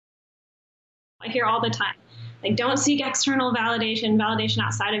I hear all the time, like, don't seek external validation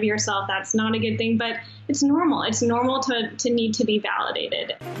outside of yourself. That's not a good thing, but it's normal. It's normal to need to be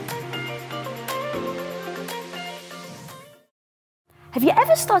validated. Have you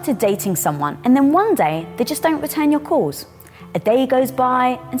ever started dating someone and then one day they just don't return your calls? A day goes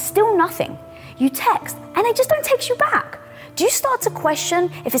by and still nothing. You text and they just don't text you back. Do you start to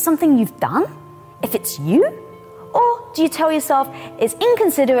question if it's something you've done? If it's you? Or do you tell yourself it's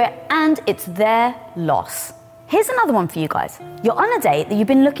inconsiderate and it's their loss? Here's another one for you guys. You're on a date that you've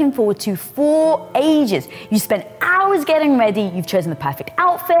been looking forward to for ages. You spent hours getting ready, you've chosen the perfect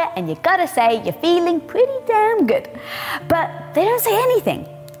outfit, and you gotta say you're feeling pretty damn good. But they don't say anything.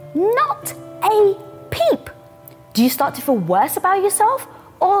 Not a peep. Do you start to feel worse about yourself,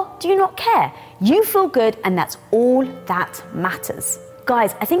 or do you not care? You feel good, and that's all that matters.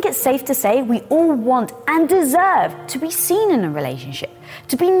 Guys, I think it's safe to say we all want and deserve to be seen in a relationship,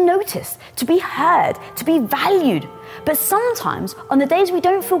 to be noticed, to be heard, to be valued. But sometimes, on the days we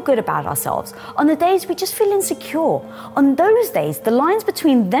don't feel good about ourselves, on the days we just feel insecure, on those days, the lines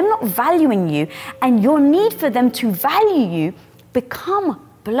between them not valuing you and your need for them to value you become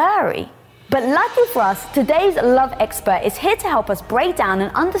blurry. But lucky for us, today's love expert is here to help us break down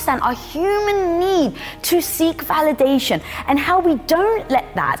and understand our human need to seek validation and how we don't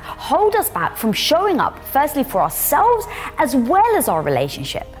let that hold us back from showing up, firstly for ourselves as well as our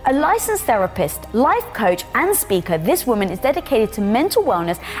relationship. A licensed therapist, life coach, and speaker, this woman is dedicated to mental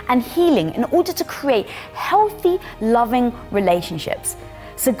wellness and healing in order to create healthy, loving relationships.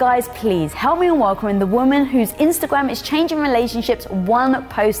 So guys, please help me in welcoming the woman whose Instagram is changing relationships one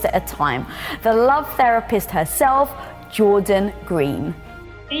post at a time. The love therapist herself, Jordan Green.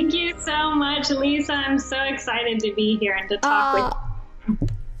 Thank you so much, Lisa. I'm so excited to be here and to talk with you.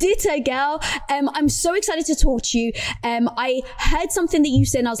 Ditto, girl. I'm so excited to talk to you. I heard something that you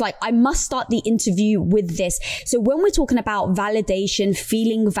said and I was like, I must start the interview with this. So when we're talking about validation,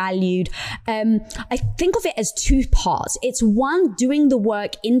 feeling valued, I think of it as two parts. It's one, doing the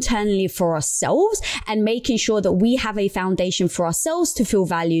work internally for ourselves and making sure that we have a foundation for ourselves to feel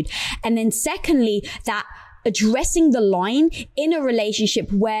valued. And then secondly, that addressing the line in a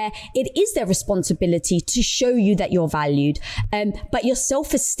relationship where it is their responsibility to show you that you're valued, but your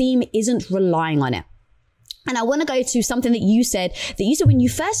self-esteem isn't relying on it. And I want to go to something that you said when you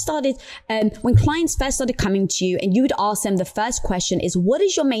first started, when clients first started coming to you and you would ask them, the first question is, what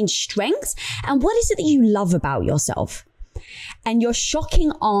is your main strength and what is it that you love about yourself? And your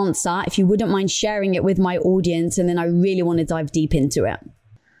shocking answer, if you wouldn't mind sharing it with my audience, and then I really want to dive deep into it.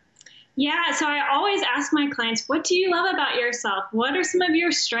 Yeah, so I always ask my clients, what do you love about yourself? What are some of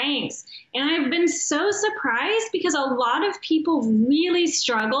your strengths? And I've been so surprised because a lot of people really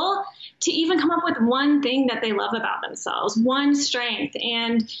struggle to even come up with one thing that they love about themselves, one strength.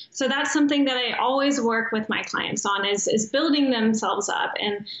 And so that's something that I always work with my clients on is building themselves up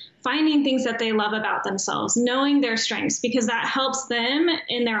and finding things that they love about themselves, knowing their strengths, because that helps them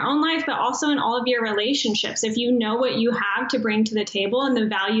in their own life, but also in all of your relationships. If you know what you have to bring to the table and the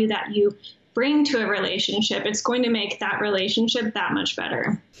value that you bring to a relationship, it's going to make that relationship that much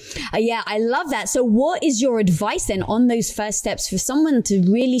better. Yeah, I love that. So what is your advice then on those first steps for someone to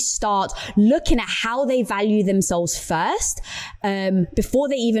really start looking at how they value themselves first, before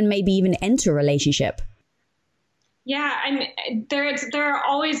they even enter a relationship? Yeah, there are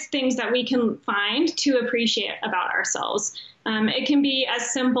always things that we can find to appreciate about ourselves. It can be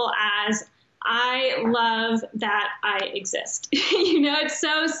as simple as, I love that I exist. It's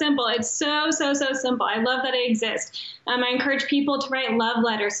so simple. It's so simple. I love that I exist. I encourage people to write love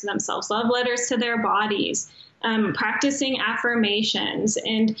letters to themselves, love letters to their bodies, practicing affirmations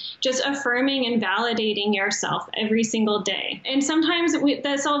and just affirming and validating yourself every single day. And sometimes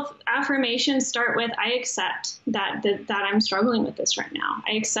the self-affirmations start with, I accept that I'm struggling with this right now.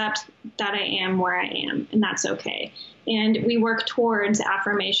 I accept that I am where I am, and that's okay. And we work towards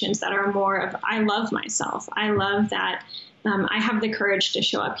affirmations that are more of, I love myself. I love that I have the courage to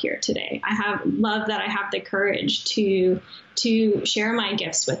show up here today. Love that I have the courage to share my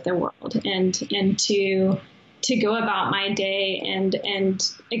gifts with the world and to go about my day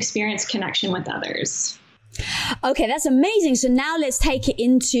and experience connection with others. Okay, that's amazing. So now let's take it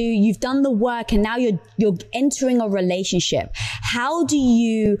into, you've done the work and now you're entering a relationship. How do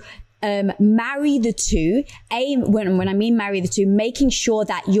you marry the two? When I mean marry the two, making sure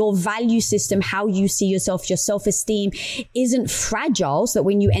that your value system, how you see yourself, your self-esteem isn't fragile, so that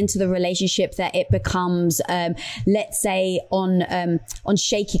when you enter the relationship that it becomes, let's say on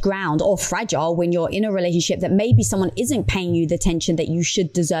shaky ground, or fragile when you're in a relationship that maybe someone isn't paying you the attention that you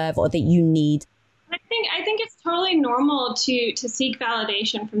should deserve or that you need. I think it's totally normal to seek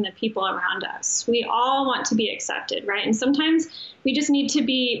validation from the people around us. We all want to be accepted, right? And sometimes we just need to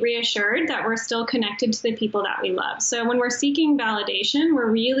be reassured that we're still connected to the people that we love. So when we're seeking validation,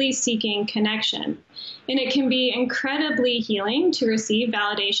 we're really seeking connection. And it can be incredibly healing to receive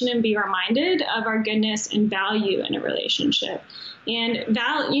validation and be reminded of our goodness and value in a relationship. And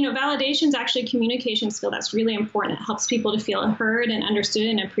validation is actually a communication skill that's really important. It helps people to feel heard and understood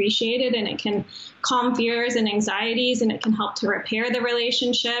and appreciated, and it can calm fears and anxieties, and it can help to repair the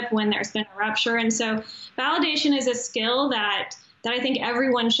relationship when there's been a rupture. And so validation is a skill that I think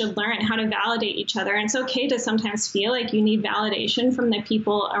everyone should learn, how to validate each other. And it's okay to sometimes feel like you need validation from the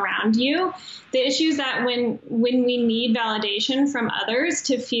people around you. The issue is that when we need validation from others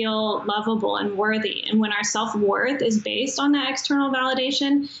to feel lovable and worthy, and when our self-worth is based on that external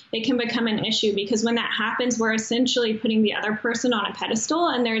validation, it can become an issue, because when that happens, we're essentially putting the other person on a pedestal,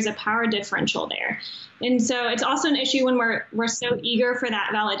 and there's a power differential there. And so it's also an issue when we're so eager for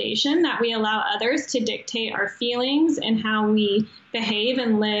that validation that we allow others to dictate our feelings and how we behave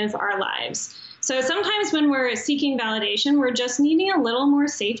and live our lives. So sometimes when we're seeking validation, we're just needing a little more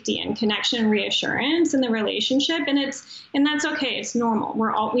safety and connection and reassurance in the relationship, and that's okay. It's normal.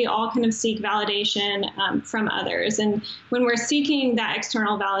 We all kind of seek validation from others, and when we're seeking that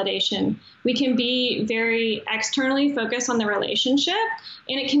external validation, we can be very externally focused on the relationship,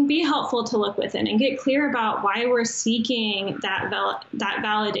 and it can be helpful to look within and get clear about why we're seeking that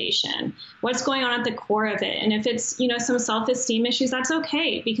validation. What's going on at the core of it? And if it's some self-esteem issues, that's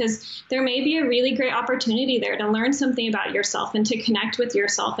okay, because there may be a really great opportunity there to learn something about yourself and to connect with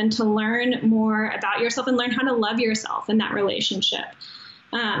yourself and to learn more about yourself and learn how to love yourself in that relationship.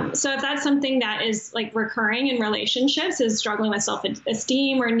 So if that's something that is like recurring in relationships, is struggling with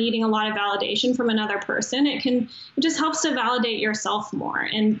self-esteem or needing a lot of validation from another person, it just helps to validate yourself more.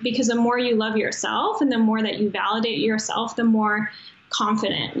 And because the more you love yourself and the more that you validate yourself, the more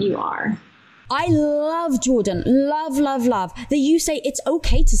confident you are. I love, Jordan, love that you say it's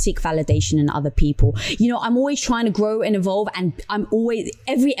okay to seek validation in other people. I'm always trying to grow and evolve, and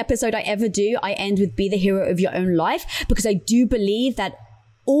every episode I ever do, I end with be the hero of your own life, because I do believe that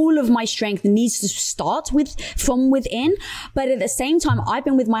all of my strength needs to start from within. But at the same time, I've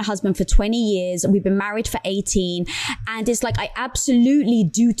been with my husband for 20 years. We've been married for 18. And it's like, I absolutely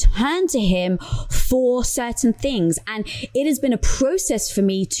do turn to him for certain things. And it has been a process for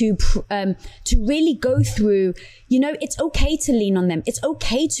me to really go through, it's okay to lean on them. It's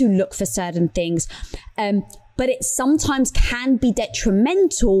okay to look for certain things. But it sometimes can be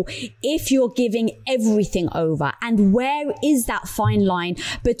detrimental if you're giving everything over. And where is that fine line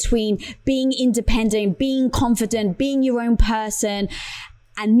between being independent, being confident, being your own person,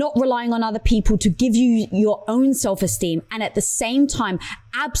 and not relying on other people to give you your own self-esteem, and at the same time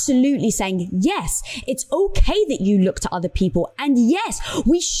absolutely saying, yes, it's okay that you look to other people, and yes,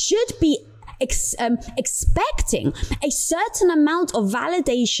 we should be expecting a certain amount of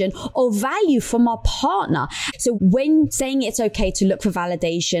validation or value from our partner. So when saying it's okay to look for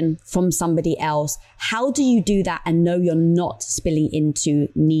validation from somebody else, how do you do that and know you're not spilling into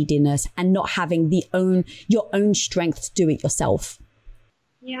neediness and not having your own strength to do it yourself?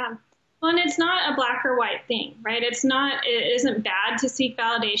 Yeah. Well, and it's not a black or white thing, right? It isn't bad to seek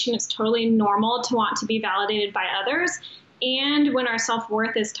validation. It's totally normal to want to be validated by others. And when our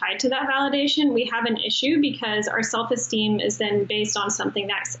self-worth is tied to that validation, we have an issue, because our self-esteem is then based on something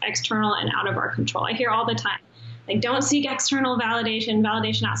that's external and out of our control. I hear all the time, like, don't seek external validation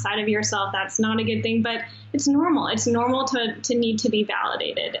outside of yourself. That's not a good thing, but it's normal. It's normal to need to be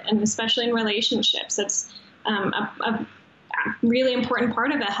validated, and especially in relationships. It's a really important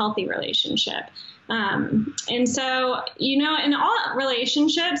part of a healthy relationship. And so, in all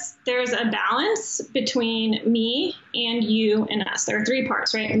relationships, there's a balance between me and you and us. There are three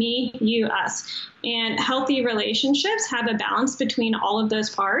parts, right? Me, you, us. And healthy relationships have a balance between all of those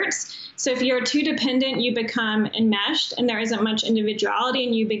parts. So if you're too dependent, you become enmeshed and there isn't much individuality,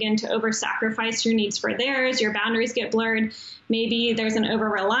 and you begin to over-sacrifice your needs for theirs. Your boundaries get blurred. Maybe there's an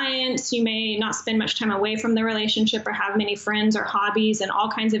over-reliance. You may not spend much time away from the relationship or have many friends or hobbies, and all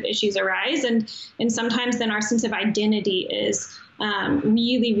kinds of issues arise. And sometimes then our sense of identity is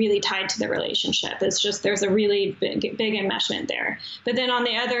really, really tied to the relationship. It's just, there's a really big enmeshment there. But then on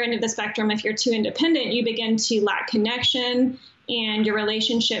the other end of the spectrum, if you're too independent, you begin to lack connection and your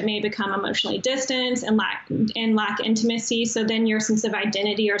relationship may become emotionally distant and lack intimacy. So then your sense of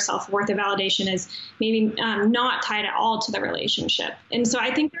identity or self-worth or validation is maybe not tied at all to the relationship. And so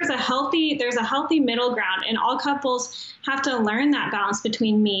I think there's a healthy middle ground, and all couples have to learn that balance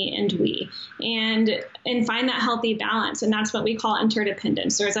between me and we, and find that healthy balance. And that's what we call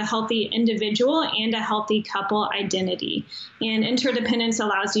interdependence. There's a healthy individual and a healthy couple identity. And interdependence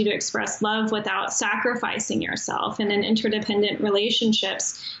allows you to express love without sacrificing yourself. And in interdependent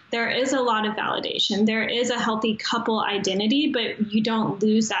relationships, there is a lot of validation. There is a healthy couple identity, but you don't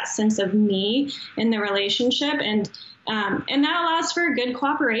lose that sense of me in the relationship. And that allows for good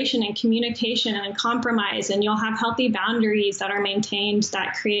cooperation and communication and compromise, and you'll have healthy boundaries that are maintained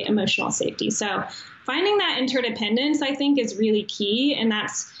that create emotional safety. So finding that interdependence, I think, is really key, and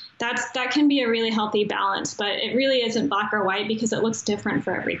that can be a really healthy balance, but it really isn't black or white because it looks different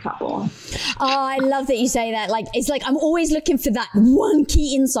for every couple. Oh, I love that you say that. Like, it's like I'm always looking for that one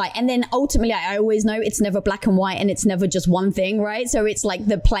key insight. And then ultimately, I always know it's never black and white and it's never just one thing, right? So it's like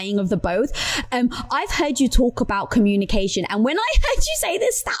the playing of the both. I've heard you talk about communication. And when I heard you say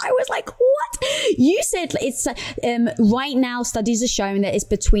this stat, I was like, what? You said it's right now studies are showing that it's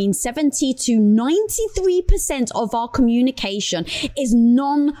between 70 to 93% of our communication is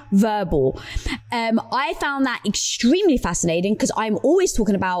non-verbal. I found that extremely fascinating because I'm always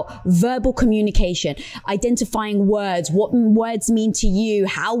talking about verbal communication, identifying words, what words mean to you,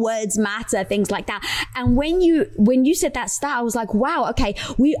 how words matter, things like that. And when you said that stat, I was like, wow, okay,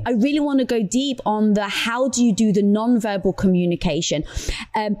 I really want to go deep on the how do you do the non-verbal communication.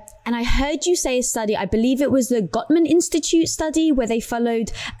 And I heard you say a study, I believe it was the Gottman Institute study, where they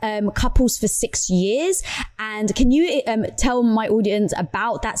followed couples for 6 years. And can you tell my audience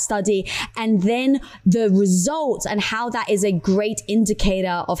about that study and then the results and how that is a great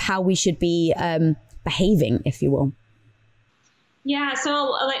indicator of how we should be behaving, if you will? Yeah,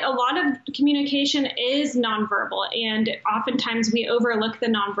 so like a lot of communication is nonverbal, and oftentimes we overlook the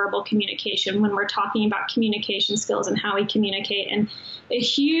nonverbal communication when we're talking about communication skills and how we communicate. And a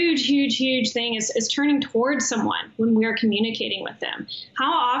huge, huge, huge thing is turning towards someone when we're communicating with them.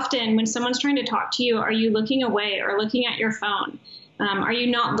 How often when someone's trying to talk to you, are you looking away or looking at your phone? Are you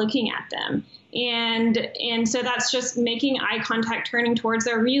not looking at them? And so that's just making eye contact, turning towards.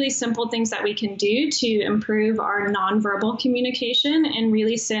 There are really simple things that we can do to improve our nonverbal communication and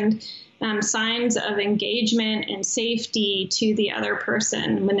really send signs of engagement and safety to the other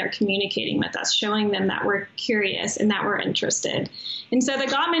person when they're communicating with us, showing them that we're curious and that we're interested. And so the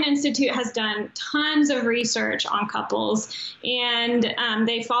Gottman Institute has done tons of research on couples, and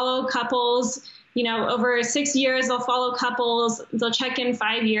they follow couples. Over 6 years, they'll follow couples. They'll check in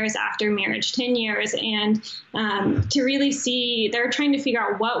 5 years after marriage, 10 years, and to really see, they're trying to figure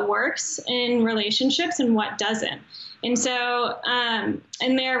out what works in relationships and what doesn't. And so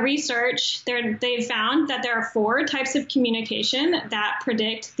in their research, they've found that there are 4 types of communication that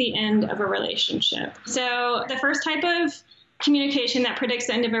predict the end of a relationship. So the first type of communication that predicts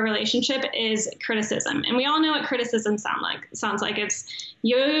the end of a relationship is criticism. And we all know what criticism sounds like. It's,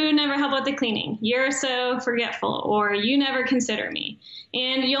 you never help with the cleaning, you're so forgetful, or you never consider me.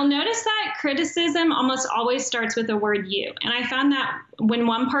 And you'll notice that criticism almost always starts with the word you. And I found that when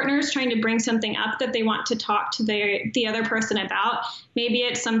one partner is trying to bring something up that they want to talk to the other person about, maybe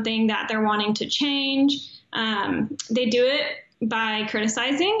it's something that they're wanting to change, they do it by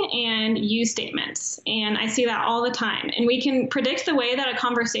criticizing and use statements. And I see that all the time. And we can predict the way that a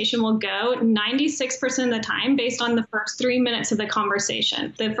conversation will go 96% of the time based on the first 3 minutes of the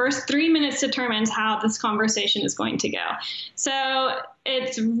conversation. The first 3 minutes determines how this conversation is going to go. So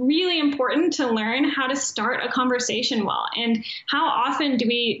it's really important to learn how to start a conversation well. And how often do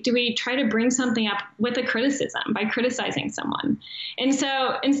we try to bring something up with a criticism by criticizing someone? And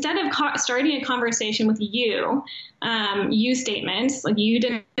so instead of starting a conversation with you statements like you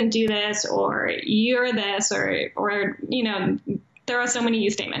didn't do this, or you're this, or there are so many you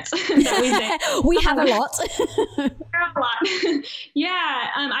statements that we say. We have a lot. Yeah.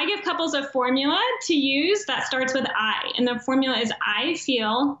 I give couples a formula to use that starts with I. And the formula is I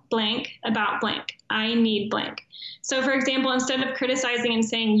feel blank about blank. I need blank. So for example, instead of criticizing and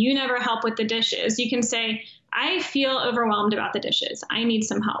saying you never help with the dishes, you can say, I feel overwhelmed about the dishes. I need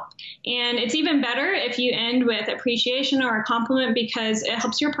some help. And it's even better if you end with appreciation or a compliment, because it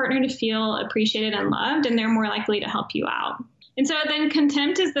helps your partner to feel appreciated and loved, and they're more likely to help you out. And so then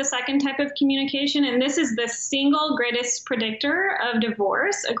contempt is the second type of communication, and this is the single greatest predictor of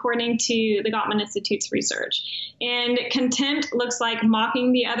divorce, according to the Gottman Institute's research. And contempt looks like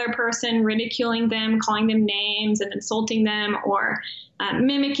mocking the other person, ridiculing them, calling them names and insulting them, or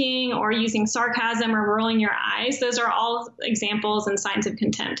mimicking or using sarcasm or rolling your eyes. Those are all examples and signs of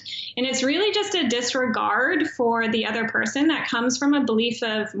contempt. And it's really just a disregard for the other person that comes from a belief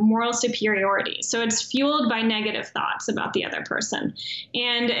of moral superiority. So it's fueled by negative thoughts about the other person.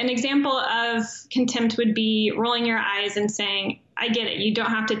 And an example of contempt would be rolling your eyes and saying, I get it. You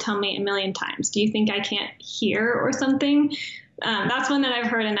don't have to tell me a million times. Do you think I can't hear or something? That's one that I've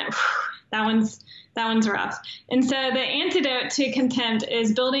heard, and that one's rough. And so the antidote to contempt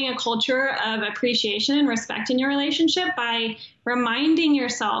is building a culture of appreciation and respect in your relationship by reminding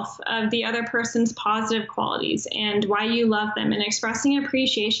yourself of the other person's positive qualities and why you love them, and expressing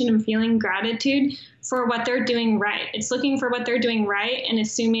appreciation and feeling gratitude for what they're doing right. It's looking for what they're doing right and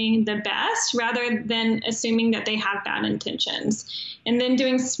assuming the best rather than assuming that they have bad intentions. And then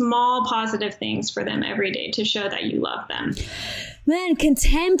doing small positive things for them every day to show that you love them. Man,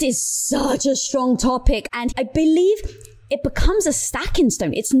 contempt is such a strong topic. And I believe it becomes a stacking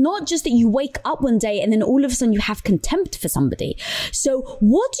stone. It's not just that you wake up one day and then all of a sudden you have contempt for somebody. So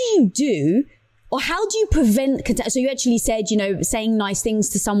what do you do? Or how do you prevent contempt? So you actually said, saying nice things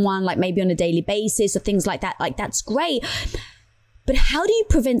to someone, like maybe on a daily basis or things like that. Like, that's great. But how do you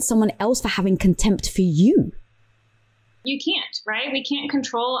prevent someone else from having contempt for you? You can't, right? We can't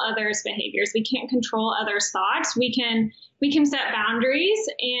control others' behaviors. We can't control others' thoughts. We can set boundaries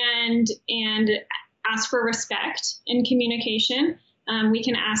and ask for respect in communication. We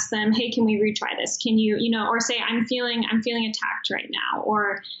can ask them, hey, can we retry this? Can you, or say, I'm feeling attacked right now,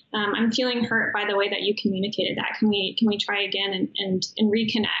 or I'm feeling hurt by the way that you communicated that. Can we try again and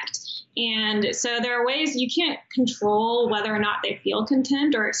reconnect? And so there are ways you can't control whether or not they feel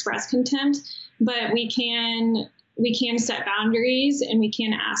contempt or express contempt, but we can set boundaries and we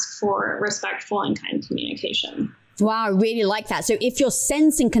can ask for respectful and kind communication. Wow, I really like that. So if you're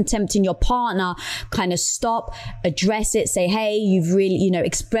sensing contempt in your partner, kind of stop, address it, say, hey, you've really,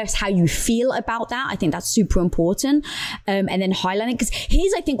 express how you feel about that. I think that's super important. And then highlight it. Because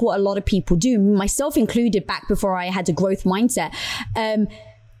here's, I think, what a lot of people do, myself included, back before I had a growth mindset.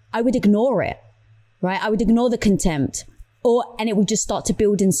 I would ignore it, right? I would ignore the contempt. And it would just start to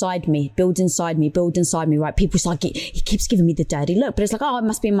build inside me, right? People start, he keeps giving me the dirty look, but it's like, oh, it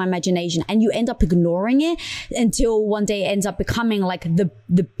must be in my imagination. And you end up ignoring it until one day it ends up becoming like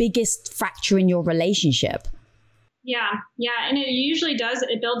the biggest fracture in your relationship. Yeah. And it usually does.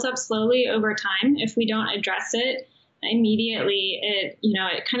 It builds up slowly over time. If we don't address it immediately, it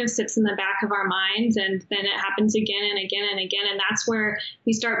kind of sits in the back of our minds, and then it happens again and again and again. And that's where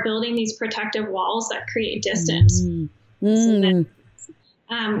we start building these protective walls that create distance. So that,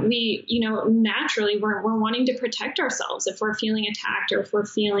 we, naturally we're wanting to protect ourselves. If we're feeling attacked or if we're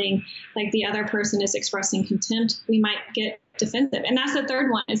feeling like the other person is expressing contempt, we might get defensive. And that's the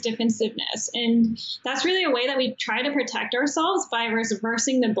third one, is defensiveness. And that's really a way that we try to protect ourselves by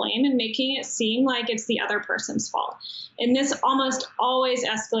reversing the blame and making it seem like it's the other person's fault. And this almost always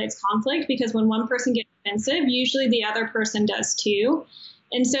escalates conflict, because when one person gets defensive, usually the other person does too.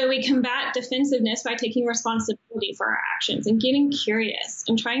 And so we combat defensiveness by taking responsibility for our actions and getting curious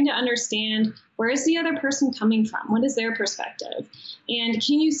and trying to understand, where is the other person coming from? What is their perspective? And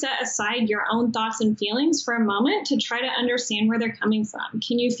can you set aside your own thoughts and feelings for a moment to try to understand where they're coming from?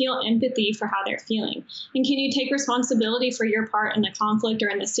 Can you feel empathy for how they're feeling? And can you take responsibility for your part in the conflict or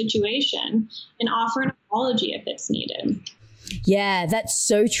in the situation and offer an apology if it's needed? Yeah, that's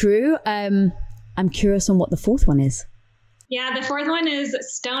so true. I'm curious on what the fourth one is. Yeah, the fourth one is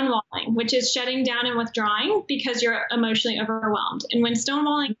stonewalling, which is shutting down and withdrawing because you're emotionally overwhelmed. And when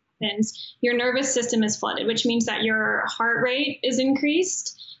stonewalling happens, your nervous system is flooded, which means that your heart rate is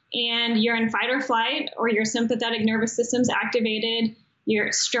increased and you're in fight or flight, or your sympathetic nervous system's activated. Your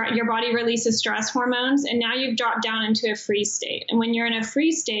body releases stress hormones, and now you've dropped down into a freeze state. And when you're in a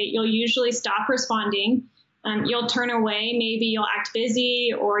freeze state, you'll usually stop responding. You'll turn away, maybe you'll act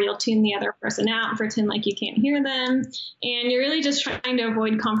busy, or you'll tune the other person out and pretend like you can't hear them. And you're really just trying to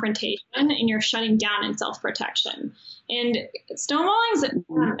avoid confrontation, and you're shutting down in self-protection. And stonewalling is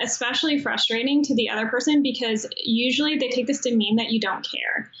especially frustrating to the other person, because usually they take this to mean that you don't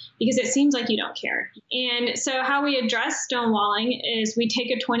care, because it seems like you don't care. And so how we address stonewalling is we take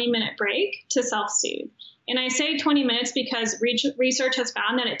a 20-minute break to self-soothe. And I say 20 minutes because research has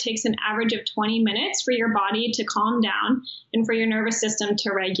found that it takes an average of 20 minutes for your body to calm down and for your nervous system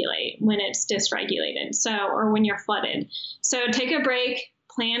to regulate when it's dysregulated, or when you're flooded. So take a break,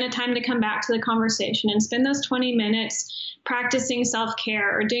 plan a time to come back to the conversation, and spend those 20 minutes practicing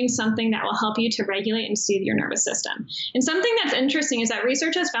self-care or doing something that will help you to regulate and soothe your nervous system. And something that's interesting is that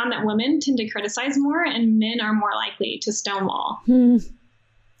research has found that women tend to criticize more and men are more likely to stonewall.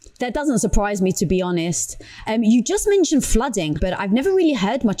 That doesn't surprise me, to be honest. You just mentioned flooding, but I've never really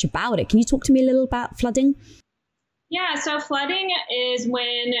heard much about it. Can you talk to me a little about flooding? Yeah, so flooding is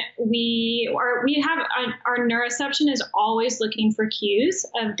when our neuroception is always looking for cues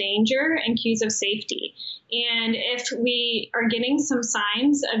of danger and cues of safety. And if we are getting some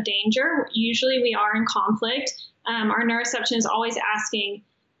signs of danger, usually we are in conflict. Our neuroception is always asking,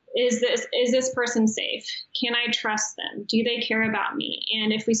 is this person safe? Can I trust them? Do they care about me?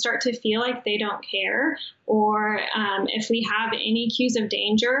 And if we start to feel like they don't care, or if we have any cues of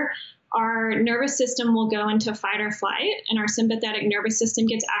danger, our nervous system will go into fight or flight, and our sympathetic nervous system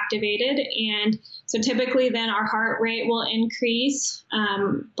gets activated. And so typically then our heart rate will increase,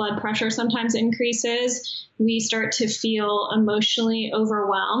 blood pressure sometimes increases. We start to feel emotionally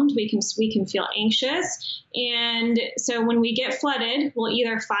overwhelmed. We can feel anxious. And so when we get flooded, we'll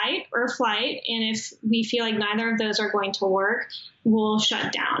either fight or flight. And if we feel like neither of those are going to work, we'll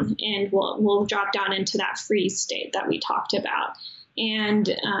shut down and we'll drop down into that freeze state that we talked about. And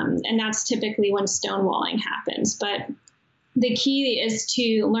that's typically when stonewalling happens. But the key is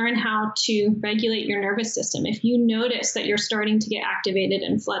to learn how to regulate your nervous system. If you notice that you're starting to get activated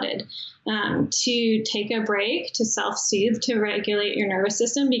and flooded, to take a break, to self-soothe, to regulate your nervous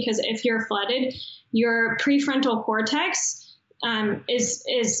system. Because if you're flooded, your prefrontal cortex is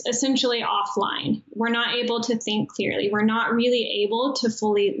essentially offline. We're not able to think clearly. We're not really able to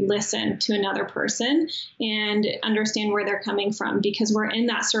fully listen to another person and understand where they're coming from, because we're in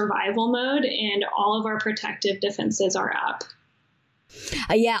that survival mode and all of our protective defenses are up.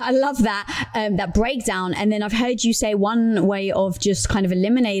 Yeah, I love that breakdown. And then I've heard you say one way of just kind of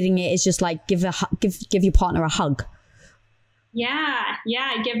eliminating it is just like give your partner a hug. Yeah.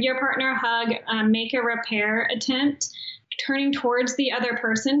 Give your partner a hug. Make a repair attempt. Turning towards the other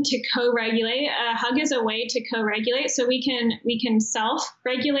person to co-regulate. A hug is a way to co-regulate. So we can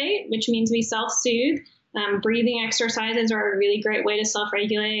self-regulate, which means we self-soothe. Breathing exercises are a really great way to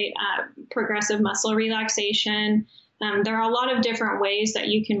self-regulate. Progressive muscle relaxation. There are a lot of different ways that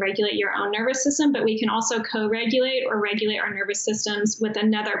you can regulate your own nervous system, but we can also co-regulate or regulate our nervous systems with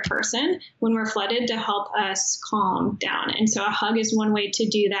another person when we're flooded to help us calm down. And so a hug is one way to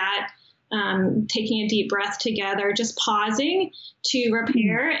do that. Taking a deep breath together, just pausing to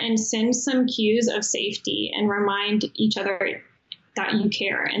repair and send some cues of safety and remind each other that you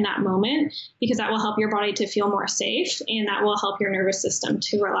care in that moment, because that will help your body to feel more safe, and that will help your nervous system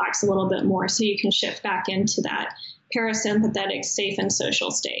to relax a little bit more so you can shift back into that parasympathetic, safe and social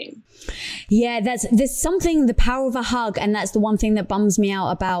state. Yeah, there's something, the power of a hug. And that's the one thing that bums me out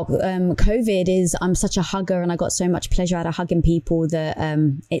about COVID is I'm such a hugger and I got so much pleasure out of hugging people that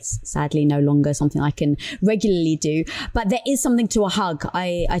it's sadly no longer something I can regularly do. But there is something to a hug.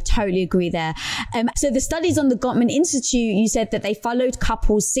 I totally agree there. So the studies on the Gottman Institute, you said that they followed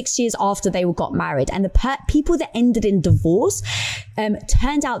couples 6 years after they got married, and the people that ended in divorce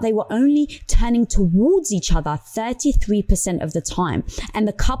turned out they were only turning towards each other 33% of the time. And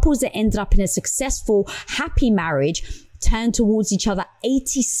the couples that ended up in a successful, happy marriage turned towards each other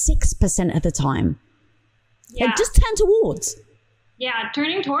 86% of the time. Yeah. Like, just turn towards. Yeah,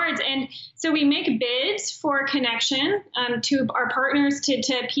 turning towards. And so we make bids for connection to our partners,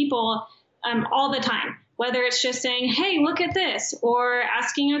 to people all the time. Whether it's just saying, hey, look at this, or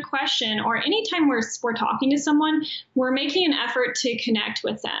asking a question, or anytime we're talking to someone, we're making an effort to connect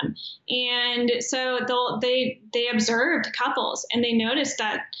with them. And so they observed couples, and they noticed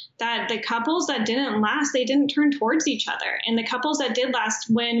that the couples that didn't last, they didn't turn towards each other. And the couples that did last,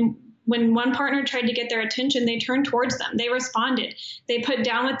 when one partner tried to get their attention, they turned towards them. They responded. They put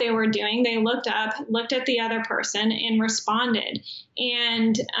down what they were doing. They looked up, looked at the other person, and responded.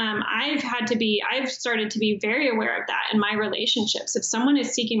 And I've started to be very aware of that in my relationships. If someone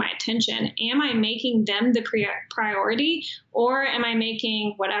is seeking my attention, am I making them the priority, or am I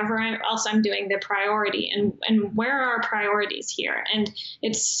making whatever else I'm doing the priority? And where are our priorities here? And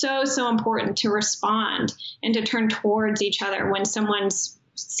it's so important to respond and to turn towards each other when someone's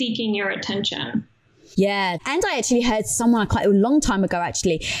seeking your attention. Yeah. And I actually heard someone quite a long time ago,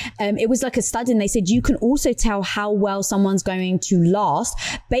 actually, it was like a study, and they said you can also tell how well someone's going to last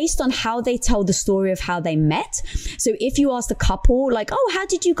based on how they tell the story of how they met. So if you ask the couple, like, oh, how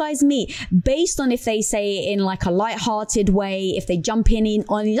did you guys meet? Based on if they say it in like a lighthearted way, if they jump in on,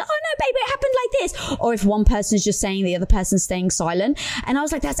 oh no, baby, it happened like this. Or if one person's just saying, the other person's staying silent. And I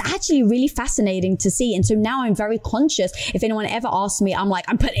was like, that's actually really fascinating to see. And so now I'm very conscious. If anyone ever asks me, I'm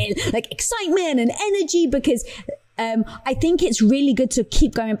putting in like excitement and energy, because I think it's really good to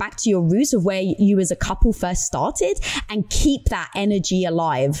keep going back to your roots of where you as a couple first started and keep that energy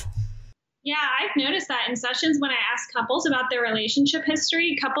alive. Yeah, I've noticed that in sessions when I ask couples about their relationship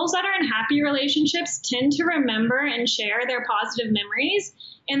history, couples that are in happy relationships tend to remember and share their positive memories.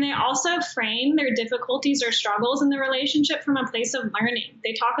 And they also frame their difficulties or struggles in the relationship from a place of learning.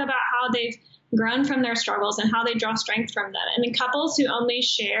 They talk about how they've grown from their struggles and how they draw strength from them. And in couples who only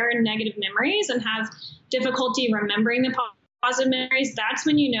share negative memories and have difficulty remembering the positive memories, that's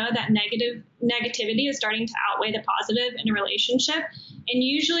when you know that negativity is starting to outweigh the positive in a relationship. And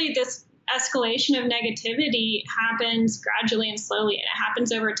usually this escalation of negativity happens gradually and slowly, and it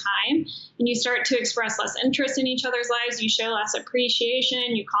happens over time. And you start to express less interest in each other's lives. You show less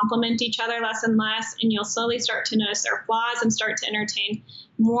appreciation. You compliment each other less and less, and you'll slowly start to notice their flaws and start to entertain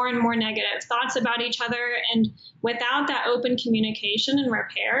more and more negative thoughts about each other. And without that open communication and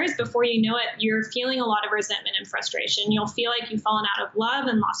repairs, before you know it, you're feeling a lot of resentment and frustration. You'll feel like you've fallen out of love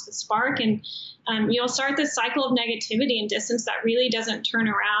and lost the spark. And you'll start this cycle of negativity and distance that really doesn't turn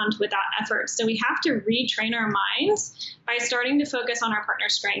around without effort. So we have to retrain our minds by starting to focus on our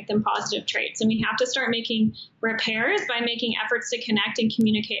partner's strength and positive traits. And we have to start making repairs by making efforts to connect and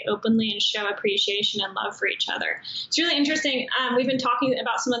communicate openly and show appreciation and love for each other. It's really interesting. We've been talking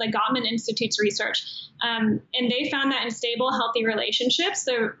about some of the Gottman Institute's research, and they found that in stable, healthy relationships,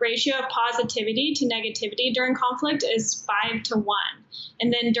 the ratio of positivity to negativity during conflict is 5-1.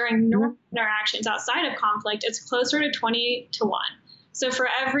 And then during normal interactions outside of conflict, it's closer to 20-1. So for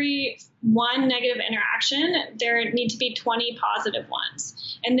every one negative interaction, there need to be 20 positive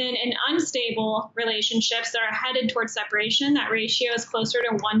ones. And then in unstable relationships that are headed towards separation, that ratio is closer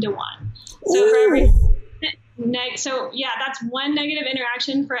to 1-1. So for every that's one negative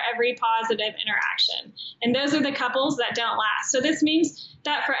interaction for every positive interaction. And those are the couples that don't last. So this means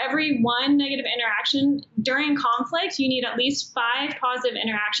that for every one negative interaction during conflict, you need at least 5 positive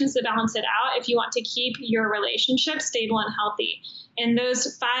interactions to balance it out if you want to keep your relationship stable and healthy. And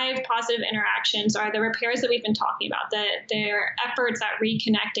those 5 positive interactions are the repairs that we've been talking about, their efforts at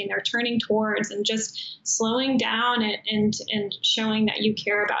reconnecting, they're turning towards and just slowing down and showing that you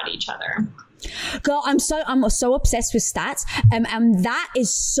care about each other. Girl, I'm so obsessed with stats, and that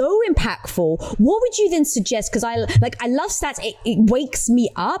is so impactful. What would you then suggest? Because I love stats. It wakes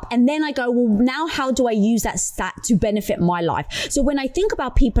me up, and then I go, well, now how do I use that stat to benefit my life? So when I think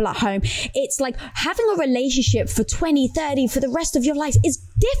about people at home, it's like having a relationship for 20, 30, for the rest of your life is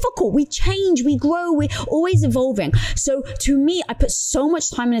difficult. We change, we grow, we're always evolving. So to me, I put so much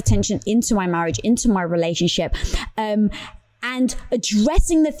time and attention into my marriage, into my relationship, and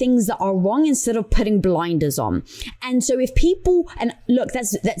addressing the things that are wrong instead of putting blinders on. And so if people, and look,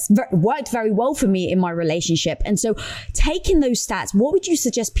 that's worked very well for me in my relationship. And so taking those stats, what would you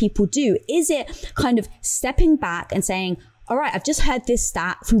suggest people do? Is it kind of stepping back and saying, all right, I've just heard this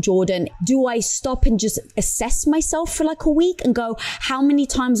stat from Jordan. Do I stop and just assess myself for like a week and go, how many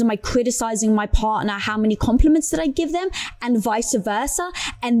times am I criticizing my partner? How many compliments did I give them? And vice versa.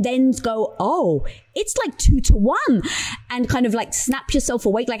 And then go, oh, it's like 2-1, and kind of like snap yourself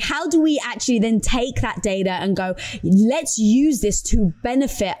awake. Like, how do we actually then take that data and go, let's use this to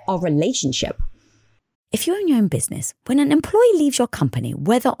benefit our relationship? If you own your own business, when an employee leaves your company,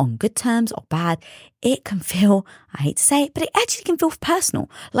 whether on good terms or bad, it can feel, I hate to say it, but it actually can feel personal,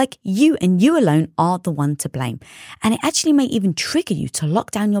 like you and you alone are the one to blame. And it actually may even trigger you to lock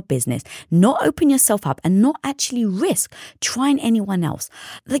down your business, not open yourself up, and not actually risk trying anyone else.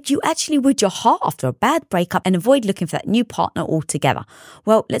 Like you actually would your heart after a bad breakup and avoid looking for that new partner altogether.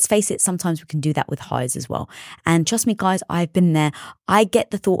 Well, let's face it, sometimes we can do that with hires as well. And trust me, guys, I've been there. I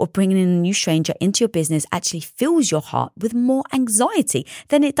get the thought of bringing in a new stranger into your business actually fills your heart with more anxiety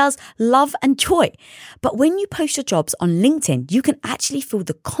than it does love and joy. But when you post your jobs on LinkedIn, you can actually feel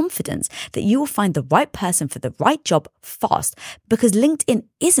the confidence that you will find the right person for the right job fast, because LinkedIn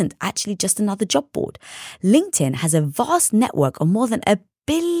isn't actually just another job board. LinkedIn has a vast network of more than a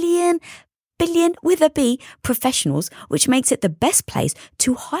billion with a B professionals, which makes it the best place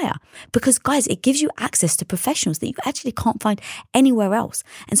to hire. Because guys, it gives you access to professionals that you actually can't find anywhere else.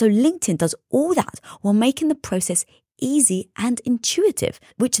 And so LinkedIn does all that while making the process easy and intuitive,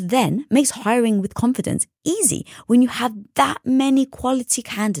 which then makes hiring with confidence easy when you have that many quality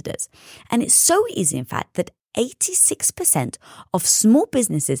candidates. And it's so easy, in fact, that 86% of small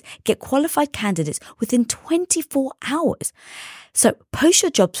businesses get qualified candidates within 24 hours. So post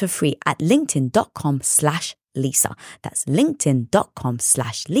your jobs for free at linkedin.com/Lisa. That's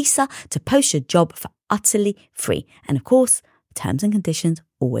linkedin.com/Lisa to post your job for utterly free. And of course, terms and conditions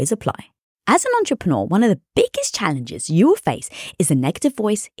always apply. As an entrepreneur, one of the biggest challenges you will face is the negative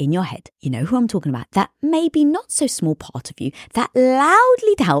voice in your head. You know who I'm talking about, that maybe not so small part of you that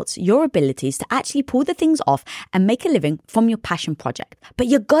loudly doubts your abilities to actually pull the things off and make a living from your passion project. But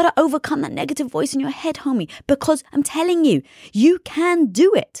you gotta overcome that negative voice in your head, homie, because I'm telling you, you can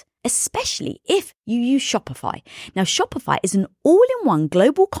do it. Especially if you use Shopify. Now, Shopify is an all-in-one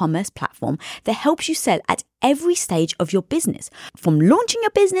global commerce platform that helps you sell at every stage of your business. From launching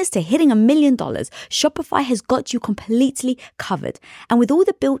your business to hitting $1 million, Shopify has got you completely covered. And with all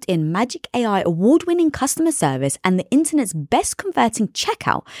the built-in Magic AI award-winning customer service and the internet's best converting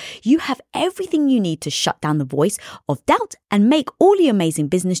checkout, you have everything you need to shut down the voice of doubt and make all your amazing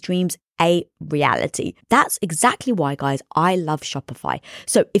business dreams a reality. That's exactly why, guys, I love Shopify.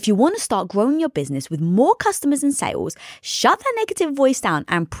 So if you want to start growing your business with more customers and sales, shut that negative voice down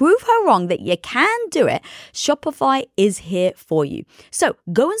and prove her wrong that you can do it, Shopify is here for you. So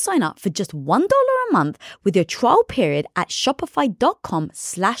go and sign up for just $1 a month with your trial period at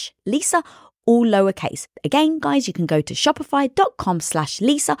shopify.com/Lisa, all lowercase. Again, guys, you can go to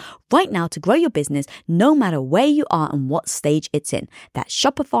shopify.com/Lisa right now to grow your business no matter where you are and what stage it's in. That's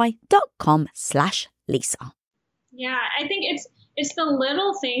shopify.com/Lisa. Yeah, I think it's the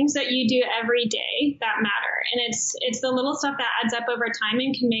little things that you do every day that matter. And it's the little stuff that adds up over time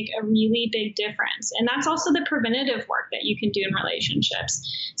and can make a really big difference. And that's also the preventative work that you can do in relationships.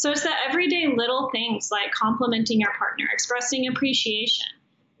 So it's the everyday little things like complimenting your partner, expressing appreciation,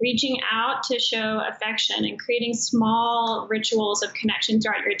 reaching out to show affection, and creating small rituals of connection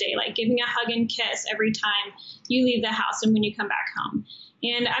throughout your day, like giving a hug and kiss every time you leave the house and when you come back home.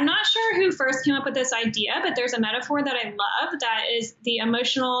 And I'm not sure who first came up with this idea, but there's a metaphor that I love that is the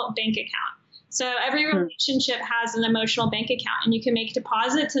emotional bank account. So every relationship has an emotional bank account, and you can make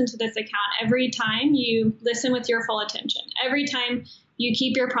deposits into this account every time you listen with your full attention, every time you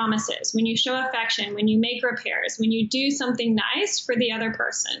keep your promises, when you show affection, when you make repairs, when you do something nice for the other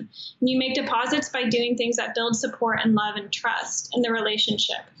person. And you make deposits by doing things that build support and love and trust in the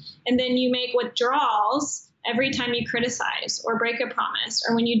relationship. And then you make withdrawals every time you criticize or break a promise,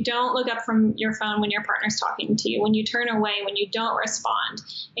 or when you don't look up from your phone when your partner's talking to you, when you turn away, when you don't respond.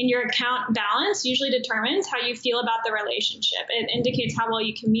 And your account balance usually determines how you feel about the relationship. It indicates how well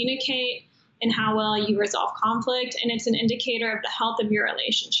you communicate and how well you resolve conflict, and it's an indicator of the health of your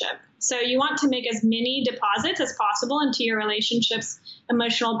relationship. So you want to make as many deposits as possible into your relationship's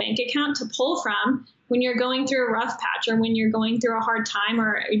emotional bank account to pull from when you're going through a rough patch, or when you're going through a hard time,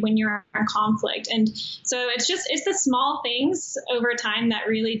 or when you're in conflict. And so it's the small things over time that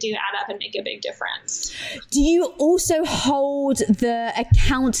really do add up and make a big difference. Do you also hold the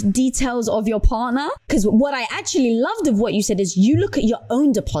account details of your partner? Because what I actually loved of what you said is you look at your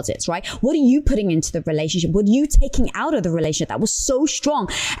own deposits, right? What are you putting into the relationship? What are you taking out of the relationship? That was so strong.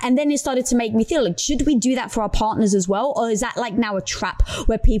 And then it started to make me feel like, should we do that for our partners as well? Or is that like now a trap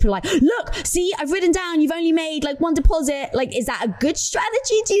where people are like, look, see, I've written down, you've only made like one deposit. Like, is that a good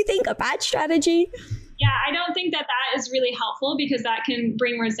strategy? Do you think a bad strategy? Yeah, I don't think that is really helpful, because that can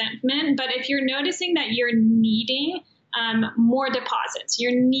bring resentment. But if you're noticing that you're needing more deposits,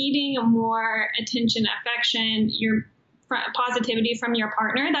 you're needing more attention, affection, your positivity from your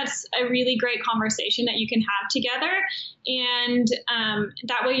partner, that's a really great conversation that you can have together. And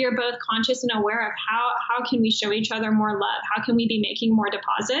that way you're both conscious and aware of how can we show each other more love? How can we be making more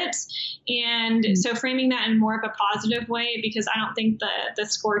deposits? And so framing that in more of a positive way, because I don't think the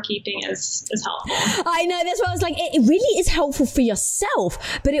scorekeeping is helpful. I know, that's what I was like, it really is helpful for yourself,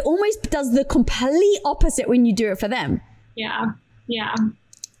 but it almost does the complete opposite when you do it for them. Yeah.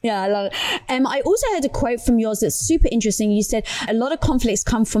 Yeah, I love it. I also heard a quote from yours that's super interesting. You said a lot of conflicts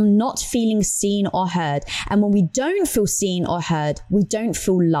come from not feeling seen or heard. And when we don't feel seen or heard, we don't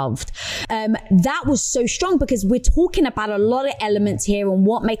feel loved. That was so strong, because we're talking about a lot of elements here on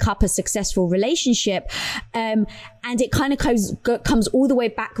what make up a successful relationship. And it kind of comes all the way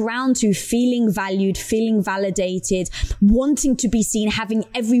back around to feeling valued, feeling validated, wanting to be seen, having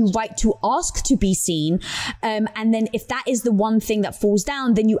every right to ask to be seen. And then if that is the one thing that falls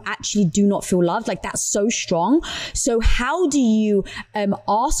down, then you actually do not feel loved. Like, that's so strong. So how do you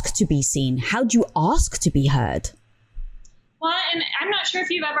ask to be seen? How do you ask to be heard? Well, and I'm not sure if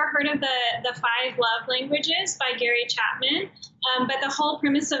you've ever heard of the 5 love languages by Gary Chapman, but the whole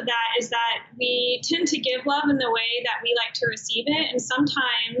premise of that is that we tend to give love in the way that we like to receive it, and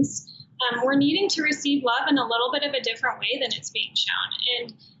sometimes we're needing to receive love in a little bit of a different way than it's being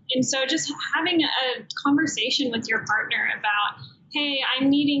shown. And so just having a conversation with your partner about, hey, I'm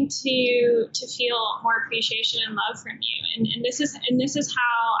needing to feel more appreciation and love from you, and this is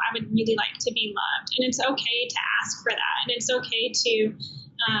how I would really like to be loved, and it's okay to ask for that, and it's okay to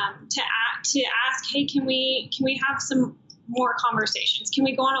to ask, hey, can we have some more conversations? Can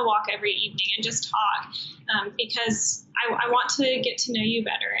we go on a walk every evening and just talk? Because I want to get to know you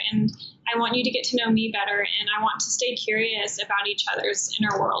better, and I want you to get to know me better, and I want to stay curious about each other's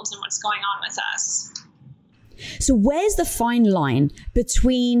inner worlds and what's going on with us. So where's the fine line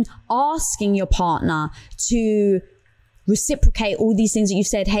between asking your partner to reciprocate all these things that you've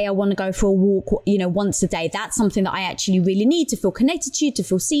said, hey, I want to go for a walk, once a day. That's something that I actually really need to feel connected to you, to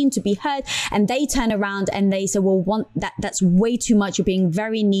feel seen, to be heard. And they turn around and they say, well, that's way too much. You're being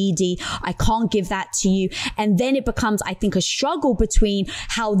very needy. I can't give that to you. And then it becomes, I think, a struggle between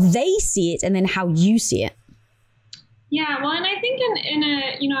how they see it and then how you see it. Yeah, well, and I think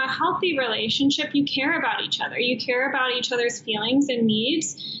in a healthy relationship, you care about each other. You care about each other's feelings and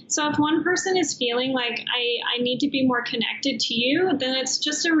needs. So if one person is feeling like I need to be more connected to you, then it's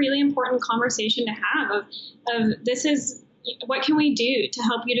just a really important conversation to have of this is what can we do to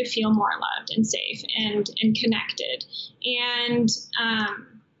help you to feel more loved and safe and connected. And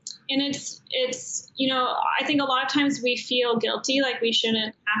it's I think a lot of times we feel guilty, like we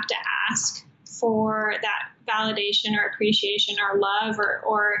shouldn't have to ask for that validation or appreciation or love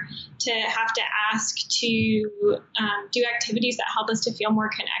or to have to ask to do activities that help us to feel more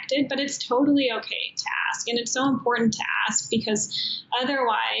connected. But it's totally okay to ask. And it's so important to ask because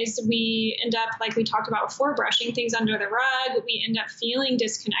otherwise we end up, like we talked about before, brushing things under the rug. We end up feeling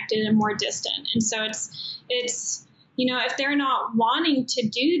disconnected and more distant. And so it's if they're not wanting to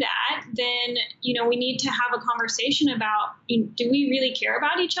do that, then, we need to have a conversation about, do we really care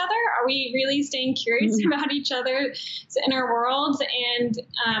about each other? Are we really staying curious about each other's inner worlds? And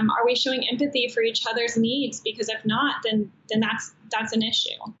are we showing empathy for each other's needs? Because if not, then that's an issue.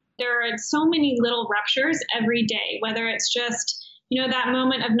 There are so many little ruptures every day, whether it's just, that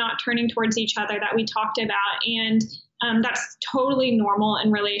moment of not turning towards each other that we talked about. And that's totally normal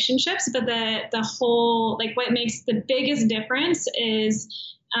in relationships, but the whole, like what makes the biggest difference is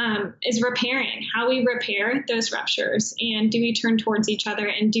repairing, how we repair those ruptures. And do we turn towards each other?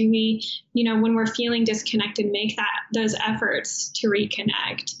 And do we, when we're feeling disconnected, make those efforts to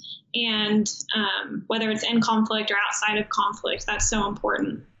reconnect? And whether it's in conflict or outside of conflict, that's so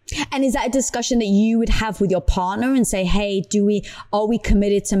important. And is that a discussion that you would have with your partner and say, hey, are we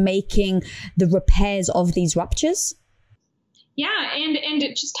committed to making the repairs of these ruptures? Yeah. And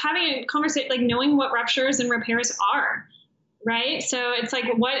just having a conversation, like knowing what ruptures and repairs are, right? So it's like,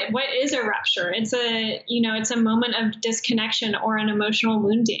 what is a rupture? It's a moment of disconnection or an emotional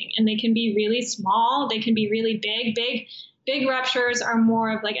wounding, and they can be really small. They can be really big. Big ruptures are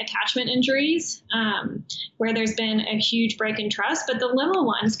more of like attachment injuries, where there's been a huge break in trust, but the little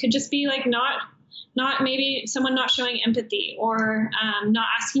ones could just be like not maybe someone not showing empathy or not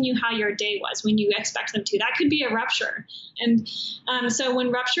asking you how your day was when you expect them to. That could be a rupture. And so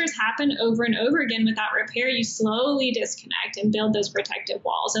when ruptures happen over and over again without repair, you slowly disconnect and build those protective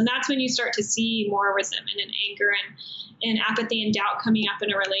walls. And that's when you start to see more resentment and anger and apathy and doubt coming up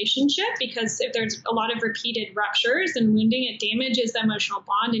in a relationship, because if there's a lot of repeated ruptures and wounding, it damages the emotional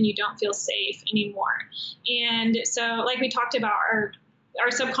bond and you don't feel safe anymore. And so like we talked about, our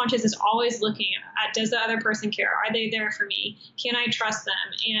subconscious is always looking at, does the other person care? Are they there for me? Can I trust them?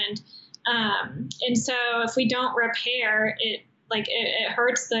 And so if we don't repair it, like it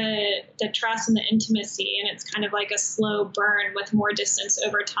hurts the trust and the intimacy, and it's kind of like a slow burn with more distance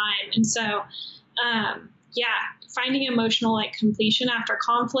over time. And so, finding emotional like completion after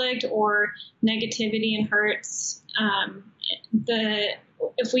conflict or negativity and hurts,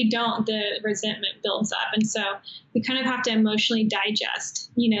 if we don't, the resentment builds up. And so we kind of have to emotionally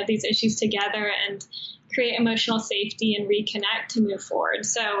digest, these issues together and create emotional safety and reconnect to move forward.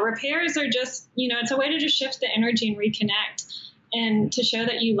 So repairs are just, it's a way to just shift the energy and reconnect and to show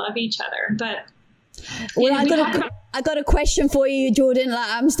that you love each other. But well, I got a question for you, Jordan.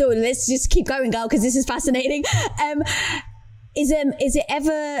 Let's just keep going, girl, because this is fascinating. Is it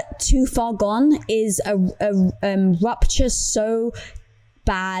ever too far gone? Is a rupture so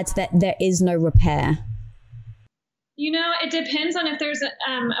bad that there is no repair? It depends on if there's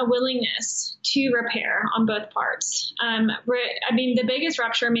a willingness to repair on both parts. The biggest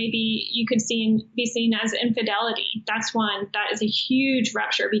rupture maybe you could be seen as infidelity. That's one that is a huge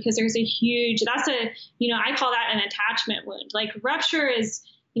rupture, because I call that an attachment wound. Like rupture is,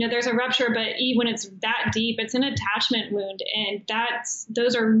 there's a rupture, but when it's that deep, it's an attachment wound. And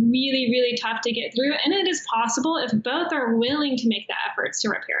those are really, really tough to get through. And it is possible if both are willing to make the efforts to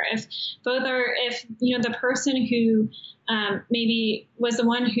repair. If the person who maybe was the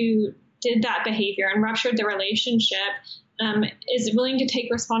one who did that behavior and ruptured the relationship, is willing to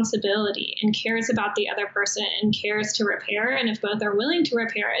take responsibility and cares about the other person and cares to repair. And if both are willing to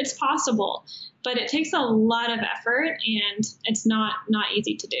repair, it's possible, but it takes a lot of effort and it's not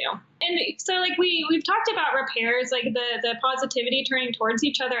easy to do. And so like we've talked about repairs, like the positivity turning towards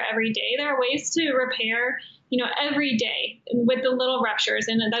each other every day. There are ways to repair, every day with the little ruptures.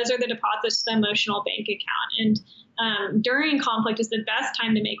 And those are the deposits to the emotional bank account. And during conflict is the best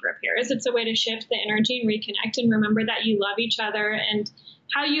time to make repairs. It's a way to shift the energy and reconnect and remember that you love each other. And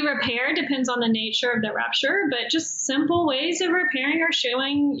how you repair depends on the nature of the rupture, but just simple ways of repairing are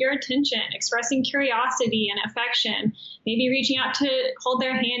showing your attention, expressing curiosity and affection, maybe reaching out to hold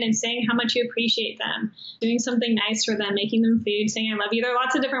their hand and saying how much you appreciate them, doing something nice for them, making them food, saying I love you. There are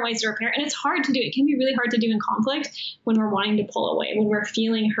lots of different ways to repair, and it's hard to do. It can be really hard to do in conflict when we're wanting to pull away, when we're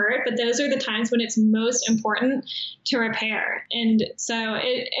feeling hurt, but those are the times when it's most important to repair. And so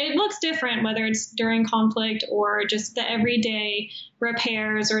it looks different, whether it's during conflict or just the everyday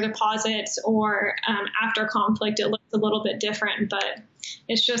repairs or deposits or after conflict. It looks a little bit different, but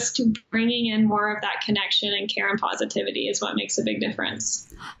it's just bringing in more of that connection and care and positivity is what makes a big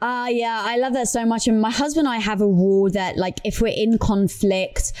difference. Yeah, I love that so much. And my husband and I have a rule that like if we're in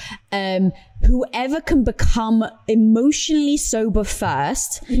conflict, whoever can become emotionally sober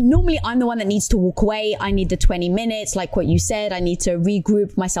first, normally I'm the one that needs to walk away. I need the 20 minutes, like what you said, I need to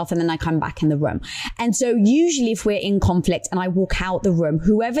regroup myself and then I come back in the room. And so usually if we're in conflict and I walk out the room,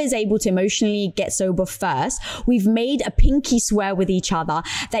 whoever is able to emotionally get sober first, we've made a pinky swear with each other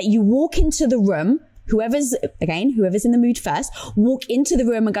that you walk into the room, whoever's in the mood first, walk into the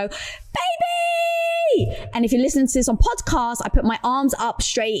room and go, baby! And if you're listening to this on podcast, I put my arms up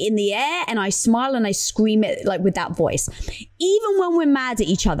straight in the air and I smile and I scream it like with that voice. Even when we're mad at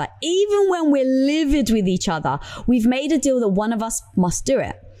each other, even when we're livid with each other, we've made a deal that one of us must do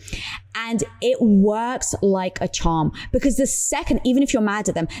it. And it works like a charm because the second, even if you're mad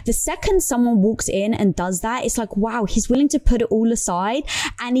at them, the second someone walks in and does that, it's like, wow, he's willing to put it all aside.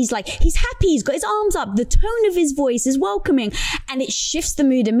 And he's like, he's happy. He's got his arms up. The tone of his voice is welcoming and it shifts the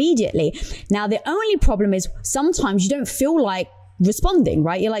mood immediately. Now, the only problem is sometimes you don't feel like responding,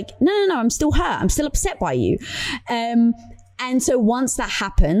 right? You're like, no, I'm still hurt. I'm still upset by you. And so once that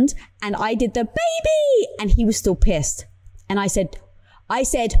happened and I did the baby and he was still pissed. And I said,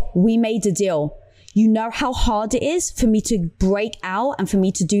 we made a deal. You know how hard it is for me to break out and for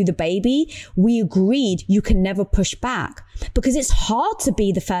me to do the baby? We agreed you can never push back because it's hard to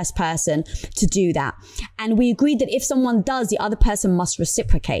be the first person to do that. And we agreed that if someone does, the other person must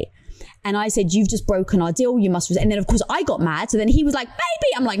reciprocate. And I said, you've just broken our deal. You must. And then, of course, I got mad. So then he was like,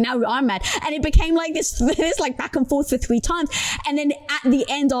 baby. I'm like, no, I'm mad. And it became like this like back and forth for 3 times. And then at the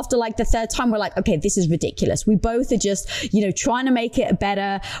end, after like the 3rd time, we're like, okay, this is ridiculous. We both are just, trying to make it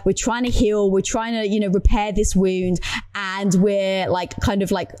better. We're trying to heal. We're trying to, repair this wound. And we're like, kind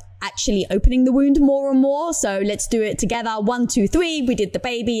of like actually opening the wound more and more. So let's do it together. 1, 2, 3. We did the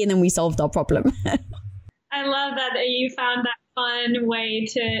baby and then we solved our problem. I love that you found that fun way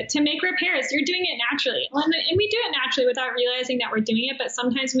to make repairs. You're doing it naturally. And we do it naturally without realizing that we're doing it. But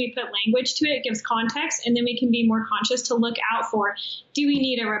sometimes when we put language to it, it gives context. And then we can be more conscious to look out for, do we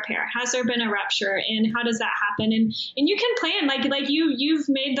need a repair? Has there been a rupture? And how does that happen? And you can plan like you've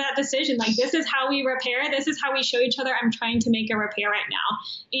made that decision. Like, this is how we repair. This is how we show each other. I'm trying to make a repair right now.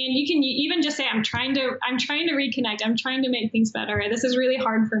 And you can even just say, I'm trying to reconnect. I'm trying to make things better. This is really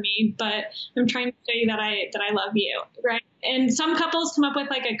hard for me, but I'm trying to show you that I love you. Right. And some couples come up with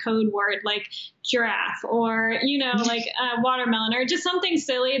like a code word like giraffe or, like watermelon or just something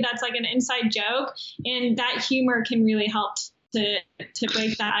silly that's like an inside joke. And that humor can really help to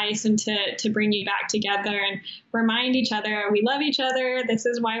break the ice and to bring you back together and remind each other we love each other. This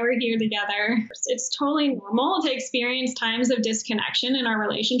is why we're here together. It's totally normal to experience times of disconnection in our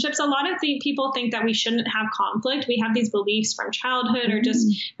relationships. A lot of people think that we shouldn't have conflict. We have these beliefs from childhood or just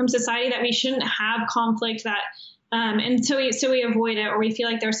from society that we shouldn't have conflict, that and so we avoid it or we feel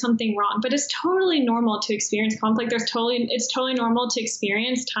like there's something wrong, but it's totally normal to experience conflict. It's totally normal to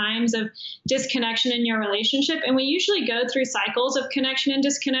experience times of disconnection in your relationship. And we usually go through cycles of connection and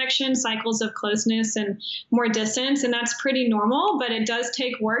disconnection, cycles of closeness and more distance. And that's pretty normal, but it does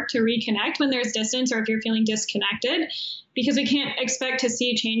take work to reconnect when there's distance or if you're feeling disconnected, because we can't expect to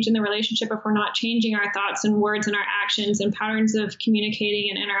see change in the relationship if we're not changing our thoughts and words and our actions and patterns of communicating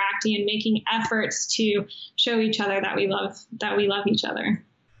and interacting and making efforts to show each other that we love each other.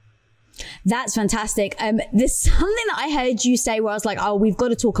 That's fantastic. There's something that I heard you say where I was like, oh, we've got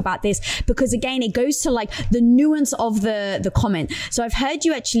to talk about this because again, it goes to like the nuance of the comment. So I've heard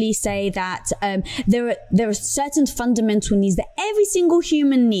you actually say that there are certain fundamental needs that every single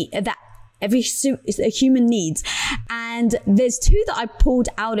human need, that every human needs. And there's two that I pulled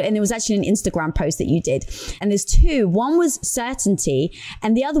out, and it was actually an Instagram post that you did. And there's two. One was certainty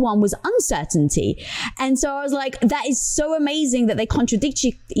and the other one was uncertainty. And so I was like, that is so amazing that they contradict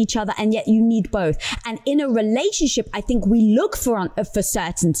each other, and yet you need both. And in a relationship, I think we look for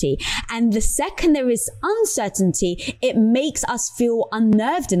certainty. And the second there is uncertainty, it makes us feel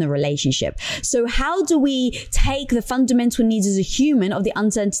unnerved in the relationship. So how do we take the fundamental needs as a human of the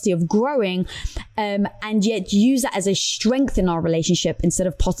uncertainty of growing, and yet use that as a strength in our relationship instead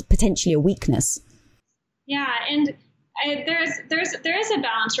of potentially a weakness? Yeah, and there is a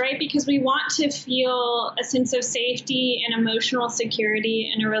balance, right? Because we want to feel a sense of safety and emotional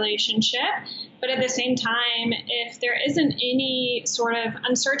security in a relationship. But at the same time, if there isn't any sort of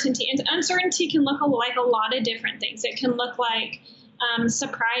uncertainty, and uncertainty can look like a lot of different things. It can look like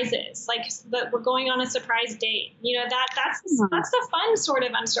surprises, like that we're going on a surprise date. You know, that's the fun sort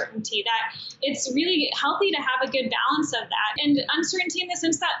of uncertainty, that it's really healthy to have a good balance of that. And uncertainty in the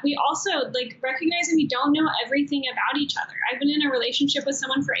sense that we also like recognizing we don't know everything about each other. I've been in a relationship with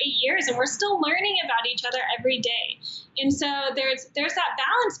someone for 8 years and we're still learning about each other every day. And so there's that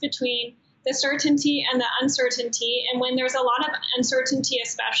balance between the certainty and the uncertainty. And when there's a lot of uncertainty,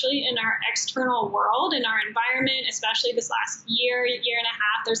 especially in our external world, in our environment, especially this last year and a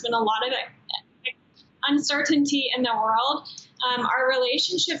half, there's been a lot of uncertainty in the world. Our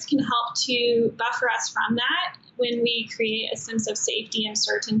relationships can help to buffer us from that when we create a sense of safety and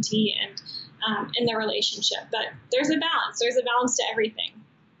certainty and in the relationship. But there's a balance. There's a balance to everything.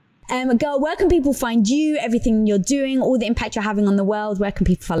 Girl, where can people find you, everything you're doing, all the impact you're having on the world? Where can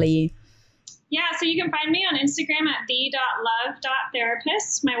people follow you? Yeah, so you can find me on Instagram at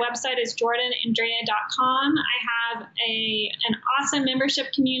the.love.therapist. My website is jordanandrea.com. I have an awesome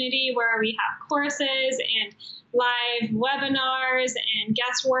membership community where we have courses and live webinars and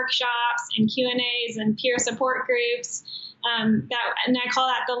guest workshops and Q&As and peer support groups. And I call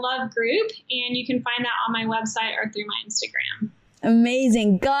that the Love Group. And you can find that on my website or through my Instagram.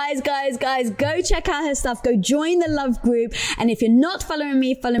 Amazing. Guys, go check out her stuff. Go join the Love Group. And if you're not following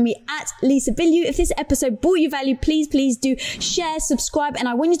me, follow me at Lisa Bilyeu. If this episode brought you value, please do share, subscribe. And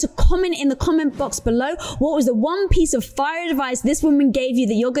I want you to comment in the comment box below. What was the one piece of fire advice this woman gave you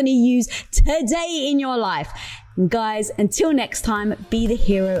that you're going to use today in your life? And guys, until next time, be the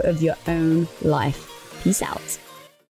hero of your own life. Peace out.